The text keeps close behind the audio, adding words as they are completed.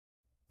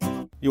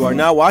You are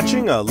now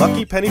watching a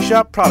Lucky Penny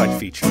Shop product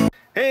feature.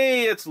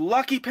 Hey, it's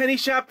Lucky Penny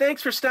Shop.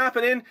 Thanks for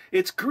stopping in.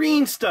 It's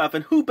green stuff,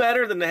 and who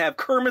better than to have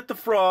Kermit the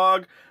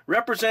Frog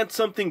represent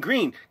something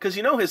green? Because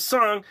you know his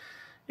song,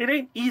 "It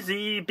ain't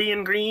easy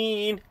being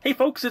green." Hey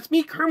folks, it's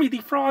me, Kermit the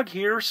Frog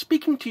here,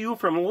 speaking to you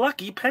from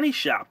Lucky Penny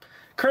Shop.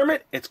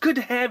 Kermit, it's good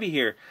to have you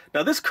here.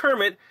 Now this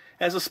Kermit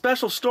has a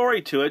special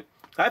story to it.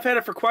 I've had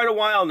it for quite a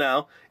while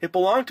now. It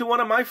belonged to one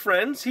of my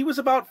friends. He was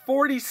about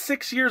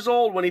 46 years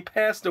old when he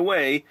passed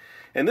away,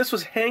 and this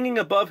was hanging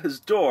above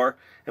his door.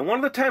 And one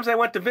of the times I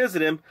went to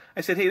visit him,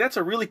 I said, "Hey, that's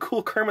a really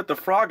cool Kermit the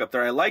Frog up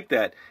there. I like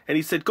that." And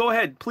he said, "Go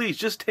ahead, please,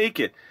 just take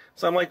it."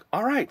 So I'm like,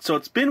 all right. So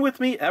it's been with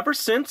me ever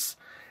since.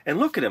 And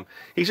look at him.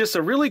 He's just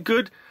a really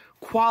good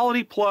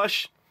quality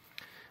plush.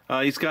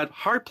 He's got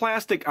hard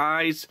plastic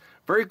eyes,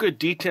 very good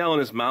detail in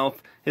his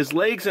mouth. His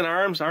legs and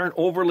arms aren't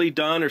overly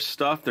done or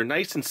stuffed. They're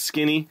nice and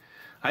skinny.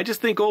 I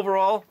just think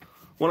overall,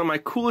 one of my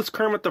coolest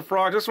Kermit the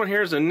Frog. This one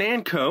here is a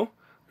Nanco.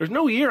 There's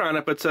no year on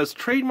it, but it says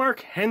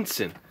trademark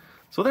Henson.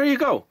 So there you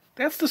go.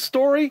 That's the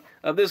story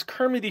of this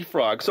Kermit the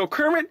Frog. So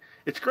Kermit,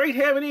 it's great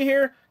having you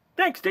here.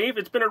 Thanks, Dave.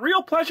 It's been a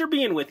real pleasure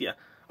being with you.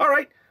 All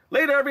right,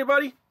 later,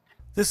 everybody.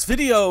 This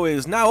video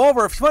is now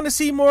over. If you want to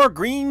see more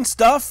green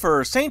stuff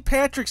for St.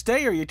 Patrick's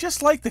Day, or you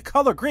just like the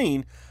color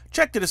green,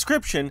 check the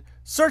description,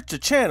 search the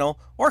channel,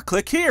 or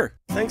click here.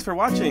 Thanks for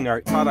watching our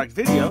product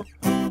video.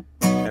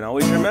 And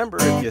always remember,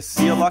 if you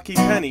see a lucky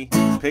penny,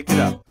 pick it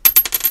up.